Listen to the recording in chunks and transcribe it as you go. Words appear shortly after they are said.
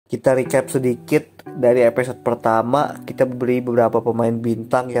Kita recap sedikit dari episode pertama. Kita beli beberapa pemain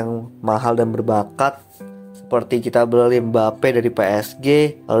bintang yang mahal dan berbakat. Seperti kita beli Mbappe dari PSG,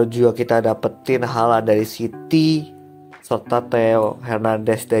 lalu juga kita dapetin Haaland dari City, serta Theo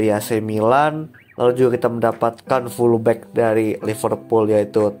Hernandez dari AC Milan. Lalu juga kita mendapatkan fullback dari Liverpool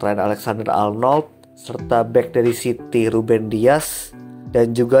yaitu Trent Alexander-Arnold, serta back dari City Ruben Dias.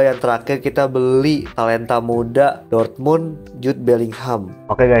 Dan juga yang terakhir kita beli talenta muda Dortmund Jude Bellingham.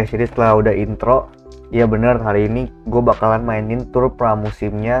 Oke guys, jadi setelah udah intro, ya bener hari ini gue bakalan mainin tur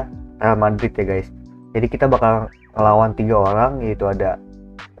pramusimnya Real Madrid ya guys. Jadi kita bakal ngelawan 3 orang, yaitu ada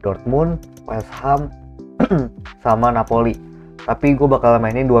Dortmund, West Ham, sama Napoli. Tapi gue bakal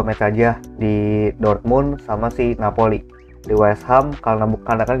mainin 2 match aja di Dortmund sama si Napoli. Di West Ham karena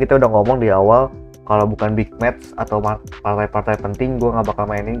kan kita udah ngomong di awal, kalau bukan big match atau partai-partai penting gue nggak bakal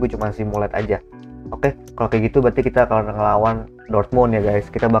mainin, gue cuma simulate aja. Oke, kalau kayak gitu berarti kita akan ngelawan Dortmund ya guys.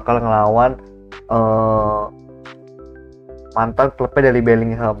 Kita bakal ngelawan mantan klubnya dari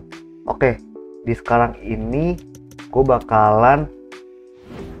Bellingham. Oke, di sekarang ini gue bakalan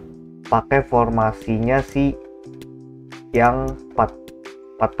pakai formasinya si yang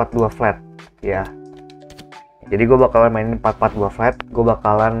 4-4-2 flat ya. Jadi gue bakalan mainin 4-4-2 flat. Gue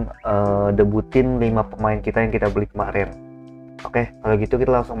bakalan debutin 5 pemain kita yang kita beli kemarin. Oke, kalau gitu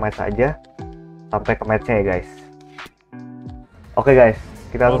kita langsung match aja. Sampai ke matchnya ya guys. Oke guys,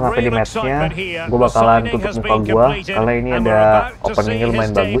 kita langsung sampai di matchnya. Gue bakalan tutup muka gue karena ini ada openingnya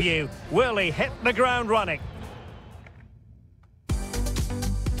lumayan bagus.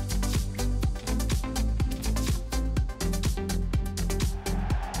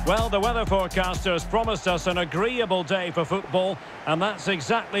 Well, the weather forecasters promised us an agreeable day for football, and that's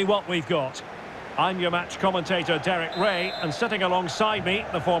exactly what we've got. I'm your match commentator, Derek Ray, and sitting alongside me,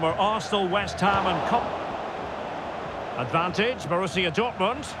 the former Arsenal, West Ham and Advantage, Borussia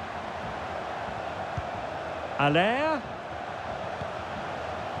Dortmund. Allaire.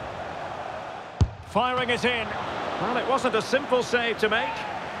 Firing it in. Well, it wasn't a simple save to make.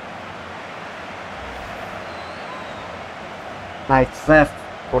 Nice save,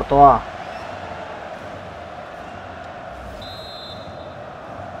 Courtois.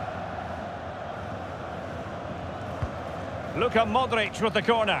 Luka Modric with the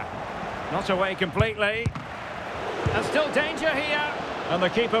corner. Not away completely. And still danger here. And the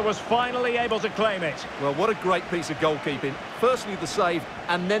keeper was finally able to claim it. Well, what a great piece of goalkeeping. Firstly the save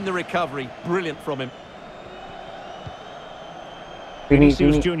and then the recovery. Brilliant from him.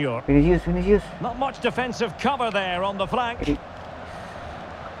 Vinicius Junior. Vinicius. Not much defensive cover there on the flank.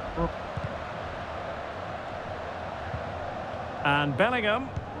 And Bellingham.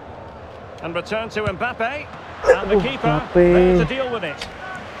 And return to Mbappe. And the keeper able to deal with it.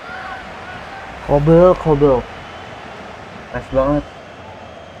 Kobel. Nice banget.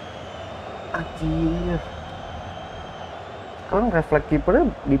 Anjir. Sekarang refleks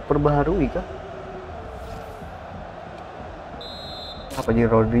kipernya diperbaharui kah? Apa jadi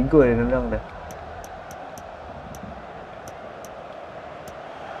Rodrigo yang nendang dah?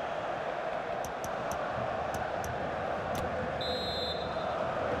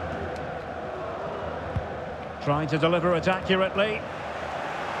 Trying to deliver it accurately.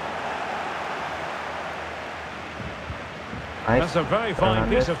 Nice. That's a very fine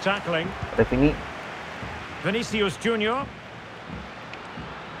piece of tackling. Vinicius Junior.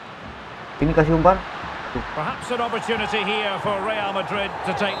 Ini kasih umpan. Perhaps an opportunity here for Real Madrid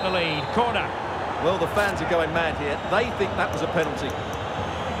to take the lead. Corner. Well, the fans are going mad here. They think that was a penalty.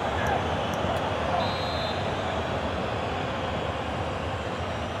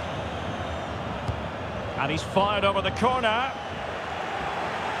 And he's fired over the corner.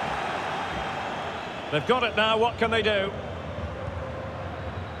 They've got it now. What can they do?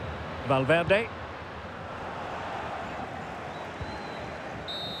 Valverde.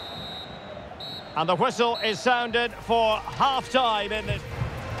 And the whistle is sounded for half-time in this.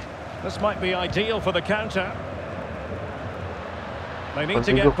 This might be ideal for the counter. They need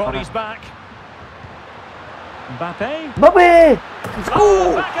to get bodies back. Mbappe. Let's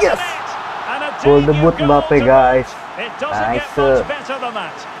go! Yes! Goal debut Mbappe guys. Nice.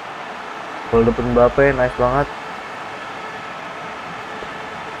 Goal debut Mbappe, nice banget.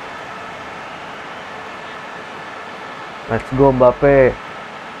 Let's go Mbappe.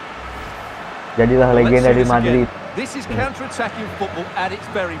 Jadilah legenda di Madrid. This is counter-attacking football at its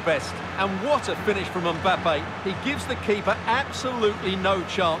very best. And what a finish from Mbappe. He gives the keeper absolutely no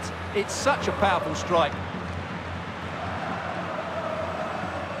chance. It's such a powerful strike.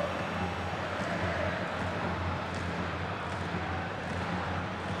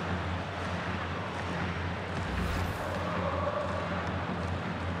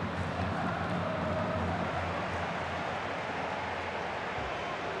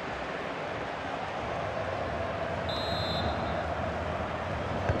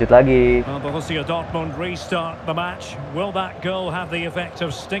 Lanjut lagi. Well, Borussia Dortmund restart the match. Will that goal have the effect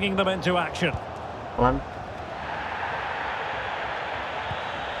of stinging them into action? Pelan.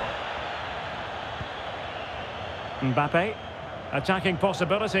 Mbappe, attacking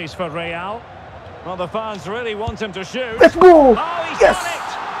possibilities for Real. Well, the fans really want him to shoot. Let's go! Oh, he's Yes! done it!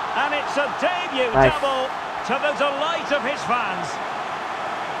 And it's a debut Nice. double to the delight of his fans.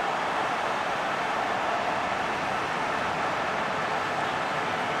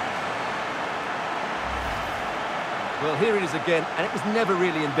 Well, here it is again, and it was never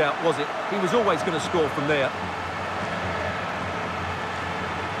really in doubt, was it? He was always going to score from there.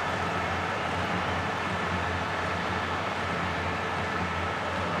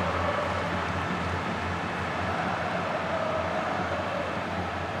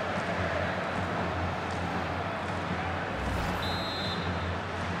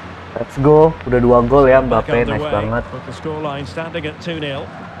 Let's go. Udah 2 gol ya Back Mbappe, nice underway, banget. with the scoreline standing at 2-0.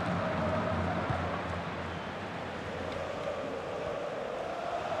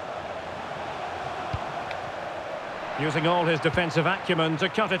 Using all his defensive acumen to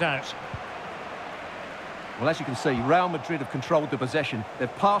cut it out. Well, as you can see, Real Madrid have controlled the possession.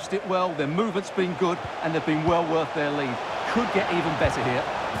 They've passed it well, their movement's been good, and they've been well worth their lead. Could get even better here.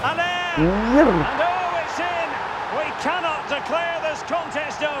 And there! And oh, it's in! We cannot declare this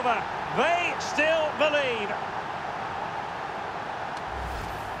contest over. They still believe.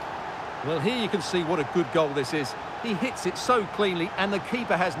 Well, here you can see what a good goal this is. He hits it so cleanly, and the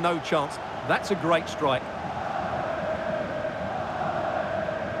keeper has no chance. That's a great strike.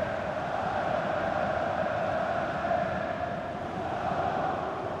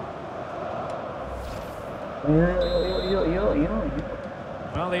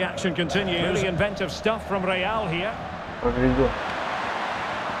 Well, the action continues. Really inventive stuff from Real here. Rodrigo.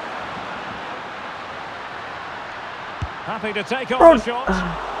 Happy to take on the shot.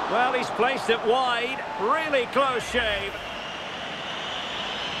 Well, he's placed it wide. Really close shave.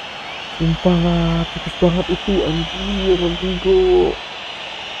 Sumpah lah, tipis banget itu, anjir, Rodrigo.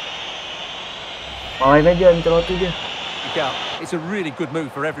 Malain aja Ancelotti dia. It's a really good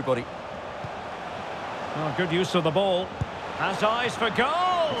move for everybody. Oh, good use of the ball. Has eyes for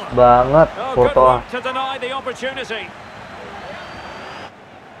goal. Banget, Oh, good Porto. work to deny the opportunity.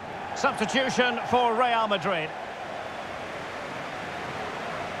 Substitution for Real Madrid.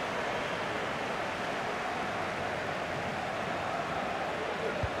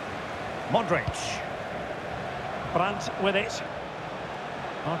 Modric. Brandt with it.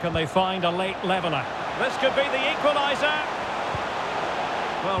 How can they find a late leveller? This could be the equaliser.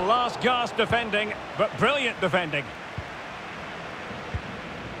 Well, last gasp defending, but brilliant defending.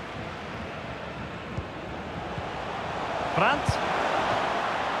 Brandt.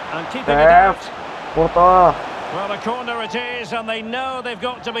 And keeping it out. Porto. Well, a corner it is, and they know they've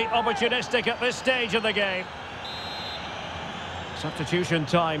got to be opportunistic at this stage of the game. Substitution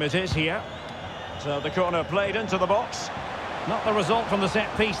time it is here. So the corner played into the box. Not the result from the set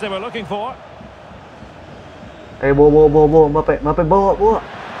piece they were looking for. Hey, bawa, Mbappe bawa.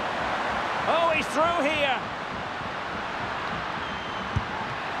 Oh, he's through here.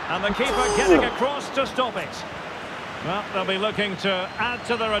 And the keeper getting across to stop it. Well, they'll be looking to add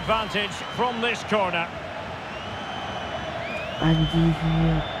to their advantage from this corner.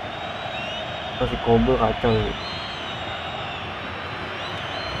 Anjir. Masih combo kacau.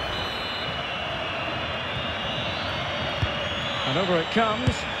 And over it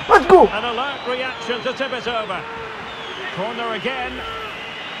comes. Let's go! An alert reaction to tip it over. Corner again.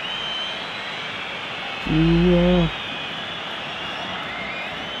 Iya.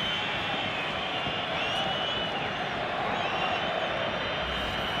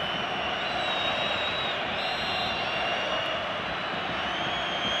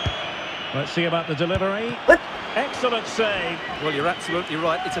 Let's see about the delivery. Excellent save. Well, you're absolutely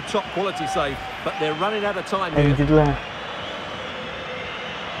right. It's a top quality save, but they're running out of time here. Anjir lah.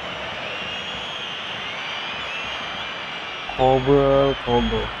 Combo.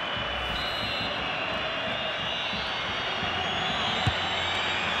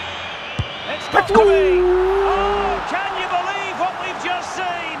 It's got to be. Oh, can you believe what we've just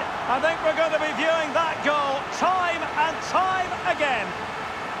seen? I think we're going to be viewing that goal time and time again.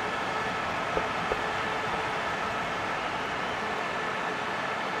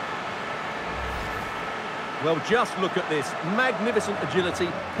 Well, just look at this. Magnificent agility,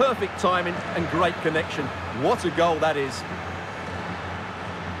 perfect timing, and great connection. What a goal that is.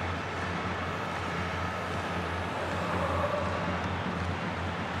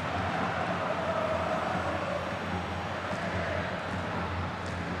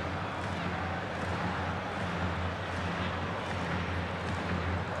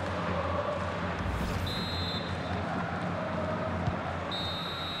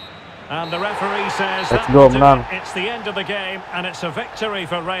 And the referee says Let's that go, will do menang. it. It's the end of the game, and it's a victory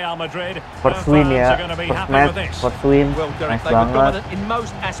for Real Madrid. First Their win fans ya, are going to be first happy match, with this. first win, Well, Derek, nice they were banget. dominant in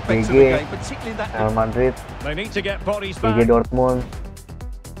most aspects of GG, the game, particularly that. Real Madrid, They need to get bodies GG back. Dortmund.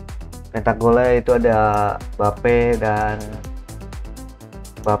 Cetak golnya itu ada Mbappe,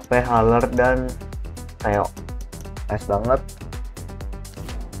 Haller dan Theo. Nice banget.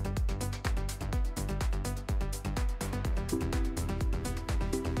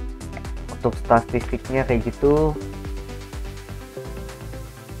 Untuk statistiknya kayak gitu.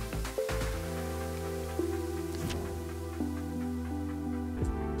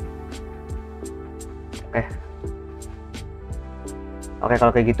 Oke,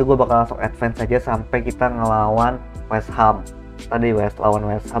 kalau kayak gitu gue bakal langsung advance aja sampai kita ngelawan West Ham. Tadi lawan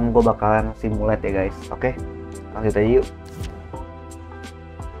West Ham gue bakalan simulate ya guys. Oke, lanjut aja yuk.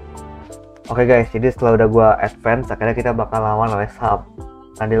 Oke guys, jadi setelah udah gue advance, akhirnya kita bakal lawan West Ham.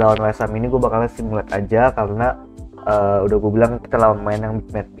 Nah, di lawan West Ham ini gue bakalan simulate aja karena udah gue bilang kita lawan main yang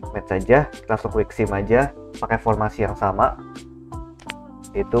big match aja. Kita langsung quick sim aja, pakai formasi yang sama,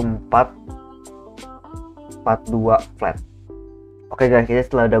 itu 4-4-2 flat. Oke guys, jadi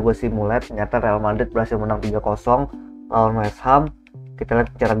setelah udah gue simulate, ternyata Real Madrid berhasil menang 3-0 lawan West Ham. Kita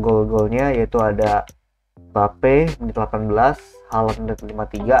lihat cara gol-golnya, yaitu ada Mbappe menit 18, Haaland menit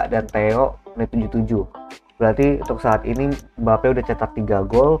 53, dan Theo menit 77. Berarti untuk saat ini Mbappe udah cetak 3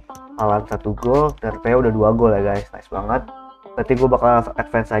 gol, Haaland 1 gol, dan Theo udah 2 gol ya guys. Nice banget. Berarti gue bakal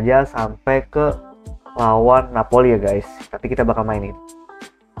advance aja sampai ke lawan Napoli ya guys. Nanti kita bakal mainin.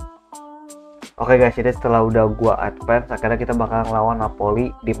 Oke guys, jadi setelah udah gua advance, akhirnya kita bakal ngelawan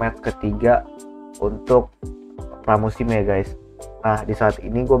Napoli di match ketiga untuk pramusim ya guys. Nah, di saat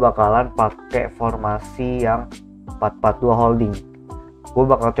ini gue bakalan pakai formasi yang 4-4-2 holding. Gue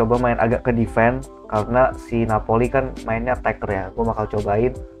bakal coba main agak ke defense karena si Napoli kan mainnya attacker ya. Gue bakal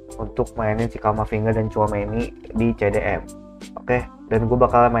cobain untuk mainin si Camavinga dan Tchouaméni di CDM. Oke, dan gue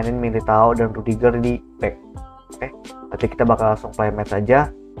bakal mainin Militao dan Rudiger di back. Oke, nanti kita bakal langsung play match aja.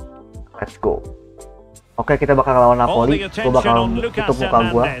 Let's go. Oke, kita bakal lawan Napoli. Gue bakal tutup muka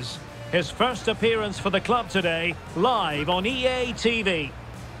gue. His first appearance for the club today, live on EA TV.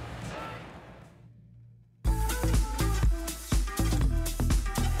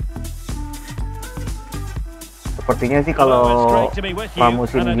 Sepertinya sih kalau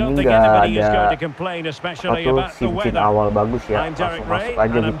pramusim ini nggak ada scene awal bagus ya. Langsung masuk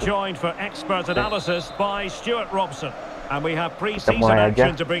aja gitu. And we have pre-season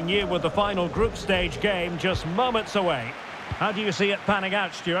action to bring you with the final group stage game just moments away. How do you see it panning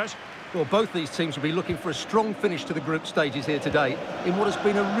out, Stuart? Well, both these teams will be looking for a strong finish to the group stages here today in what has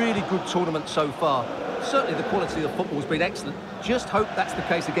been a really good tournament so far. Certainly the quality of the football has been excellent. Just hope that's the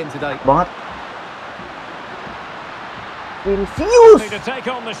case again today. Banget. Vinicius. To take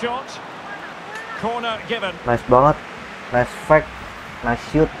on the shot. Corner given. Nice banget. Nice fake. Nice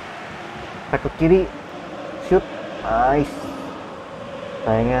shoot. Fake ke kiri. Shoot. Nice.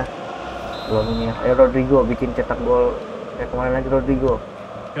 Sayangnya belum ini ya. Rodrigo bikin cetak gol kayak kemarin lagi Rodrigo.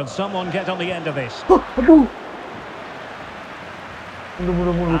 Can someone get on the end of this? Aduh.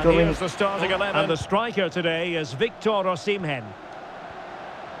 Mulu coba ini. The starting 11 and the striker today is Victor Osimhen.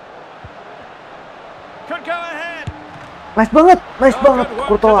 Could go ahead. Nice banget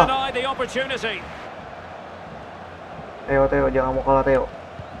Courtois. Theo jangan mau kalah Theo.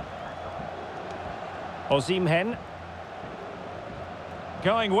 Osimhen.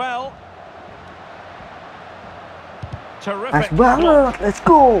 Going well. Terrific. Nice banget, let's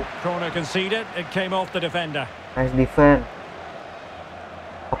go. Corner conceded, it came off the defender. Nice defense.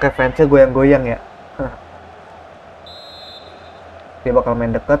 Oke, fansnya goyang-goyang ya. Dia bakal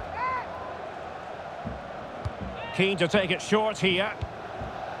main deket. Keen to take it short here.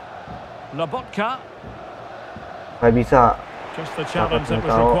 Lobotka. Gak bisa. Just the challenge that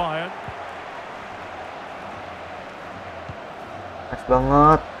was required. Nice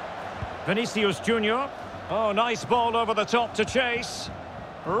banget. Vinicius Junior. Oh, nice ball over the top to chase.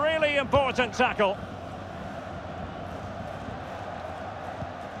 Really important tackle.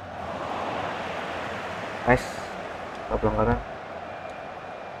 Nice. Pelanggaran.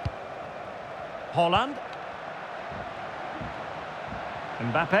 Holland.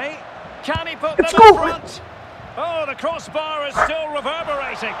 Mbappe. Can he put them in front? Oh, the crossbar is still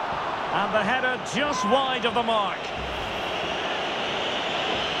reverberating. And the header just wide of the mark.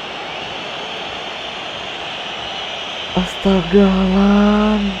 Astaga,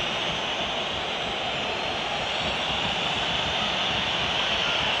 Lan.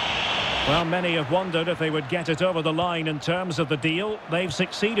 Well, many have wondered if they would get it over the line in terms of the deal. They've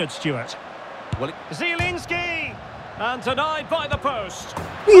succeeded, Stuart. Zielinski! And denied by the post.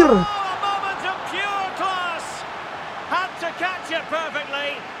 Here. Oh, it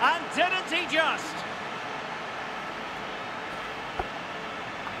perfectly, and didn't he just?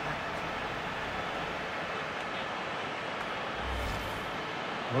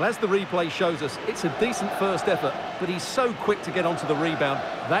 Well, as the replay shows us, it's a decent first effort, but he's so quick to get onto the rebound.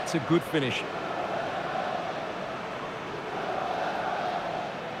 That's a good finish.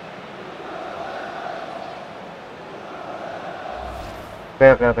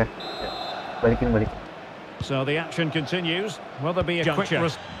 Oke. Balikin. So the action continues. Will there be a quick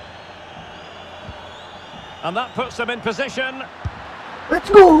and that puts them in position. Let's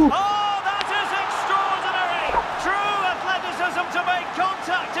go! Oh, that is extraordinary! True athleticism to make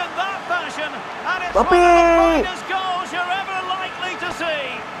contact in that fashion, and it's one of the finest goals you're ever likely to see.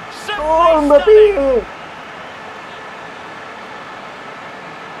 Simply stunning.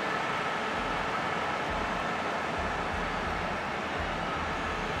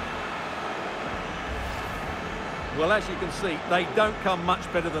 Well, as you can see, they don't come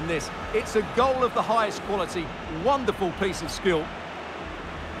much better than this. It's a goal of the highest quality. Wonderful piece of skill.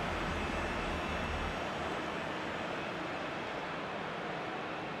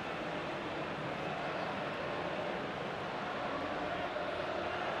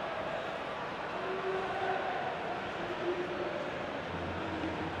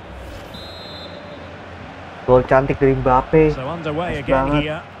 Gol cantik dari Mbappe. So underway again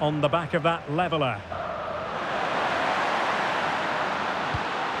here on the back of that leveller.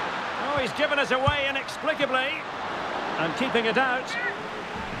 Oh, he's given us away inexplicably, and keeping it out.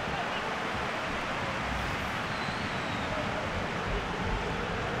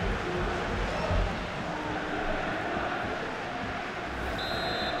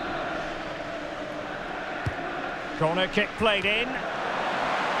 Corner kick played in.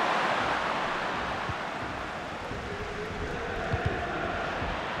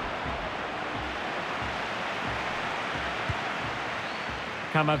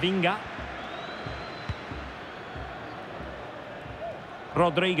 Camavinga.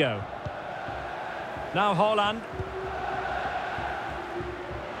 Rodrigo. Now Haaland.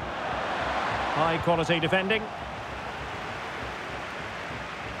 High quality defending.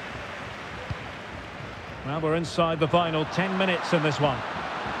 Well, we're inside the final 10 minutes in this one.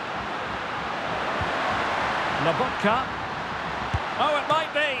 Lobotka. Oh, it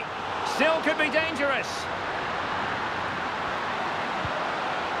might be. Still could be dangerous.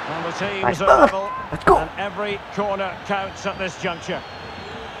 And the teams are level, and every corner counts at this juncture.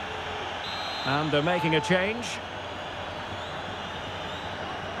 And they're making a change.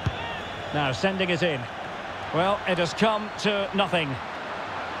 Now sending it in. Well, it has come to nothing.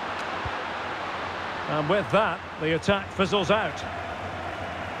 And with that, the attack fizzles out.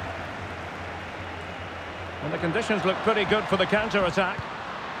 And the conditions look pretty good for the counter-attack.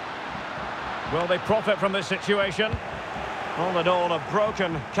 Will they profit from this situation? All in all, a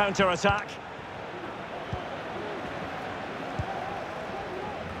broken counter-attack.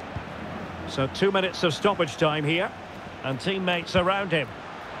 So 2 minutes of stoppage time here, and teammates around him.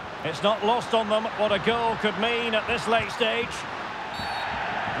 It's not lost on them what a goal could mean at this late stage.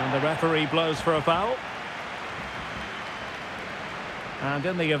 And the referee blows for a foul. And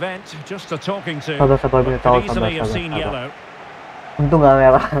in the event, just a talking to, could easily have seen yellow. Untung nggak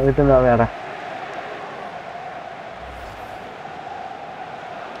merah, itu nggak merah.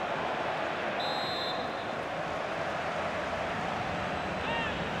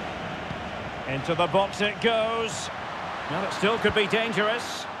 Into the box it goes. Well, it still could be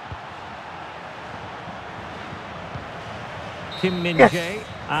dangerous. Kim Min-jae.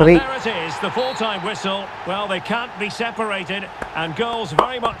 And there it is, the full-time whistle. Well, they can't be separated, and goals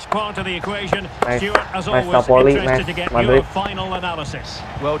very much part of the equation. Stuart, as always, interested to get your final analysis.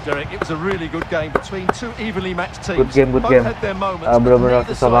 Well, Derek, it was a really good game between two evenly matched teams. Good game. Both had their moments, but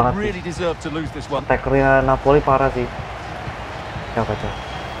neither side really deserved to lose this one. Tackernya Napoli parah sih. Kacau.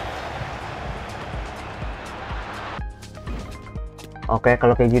 Oke,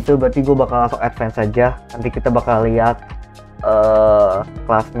 kalau kayak gitu berarti gue bakal langsung advance saja. Nanti kita bakal lihat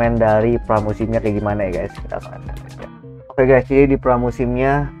klasmen dari pramusimnya kayak gimana ya guys. Kita langsung advance saja. Oke guys, jadi di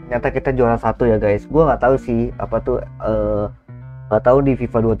pramusimnya ternyata kita juara 1 ya guys. Gue nggak tahu sih apa tuh nggak tahu di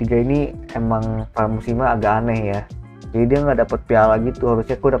FIFA 23 ini emang pramusimnya agak aneh ya. Jadi dia nggak dapet piala gitu.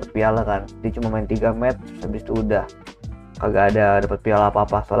 Harusnya gue dapet piala kan. Dia cuma main 3 match, habis itu udah kagak ada dapet piala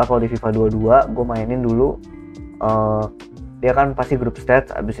apa-apa. Soalnya kalau di FIFA 22 gue mainin dulu. Dia kan pasti grup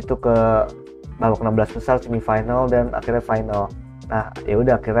stage, habis itu ke babak 16 besar, semifinal, dan akhirnya final. Nah, ya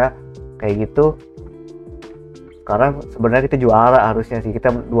udah akhirnya kayak gitu. Karena sebenarnya kita juara harusnya sih,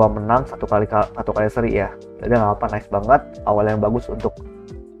 kita 2 menang, satu kali seri ya. Udah nggak apa, nice banget. Awal yang bagus untuk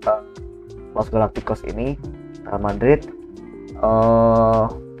Los Galacticos ini, Real Madrid.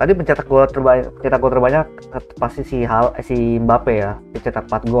 Tadi pencetak gol terbanyak pasti si Mbappe ya, dia cetak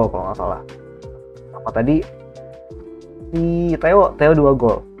 4 gol kalau nggak salah. Sama tadi si Theo 2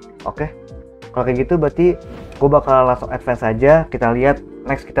 gol. Oke. Kalau kayak gitu berarti gue bakal langsung advance aja. Kita lihat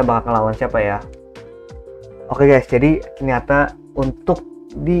next kita bakal ngelawan siapa ya. Oke guys, jadi ternyata untuk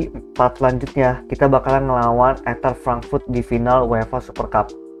di part selanjutnya kita bakalan ngelawan Eintracht Frankfurt di final UEFA Super Cup.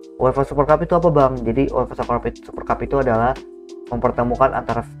 UEFA Super Cup itu apa bang? Jadi UEFA Super Cup itu adalah mempertemukan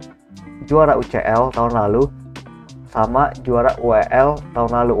antara juara UCL tahun lalu sama juara UEL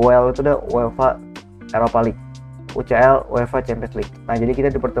tahun lalu. UEL itu udah UEFA Europa League, UCL UEFA Champions League. Nah jadi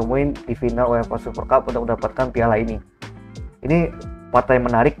kita dipertemuin di final UEFA Super Cup untuk mendapatkan piala ini. Ini partai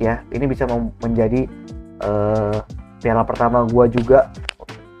menarik ya. Ini bisa menjadi piala pertama gua juga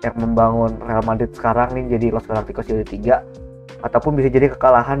yang membangun Real Madrid sekarang nih jadi Los Galacticos Jilid 3, ataupun bisa jadi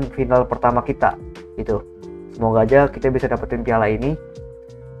kekalahan final pertama kita gitu. Semoga aja kita bisa dapetin piala ini,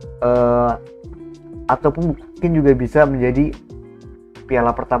 ataupun mungkin juga bisa menjadi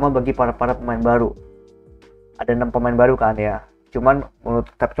piala pertama bagi para pemain baru. Ada 6 pemain baru kan ya. Cuman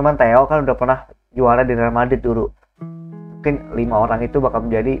Theo kan udah pernah juara di Real Madrid dulu. Mungkin 5 orang itu bakal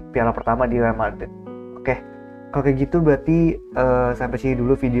menjadi piala pertama di Real Madrid. Oke. Kalau kayak gitu berarti sampai sini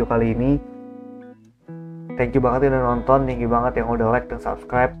dulu video kali ini. Thank you banget yang udah nonton, thank you banget yang udah like dan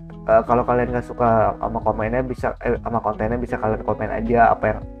subscribe. Kalau kalian nggak suka sama komennya bisa sama kontennya bisa kalian komen aja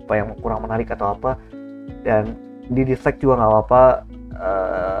apa yang kurang menarik atau apa, dan di dislike juga nggak apa-apa.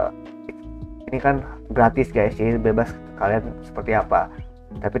 Ini kan gratis guys, jadi bebas kalian seperti apa.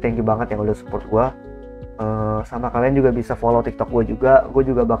 Tapi thank you banget yang udah support gue. Sama kalian juga bisa follow TikTok gue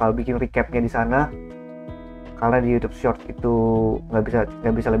juga bakal bikin recapnya di sana. Karena di YouTube Short itu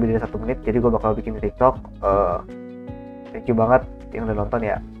nggak bisa lebih dari 1 menit, jadi gue bakal bikin di TikTok. Thank you banget yang udah nonton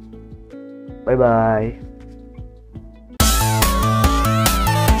ya. Bye bye.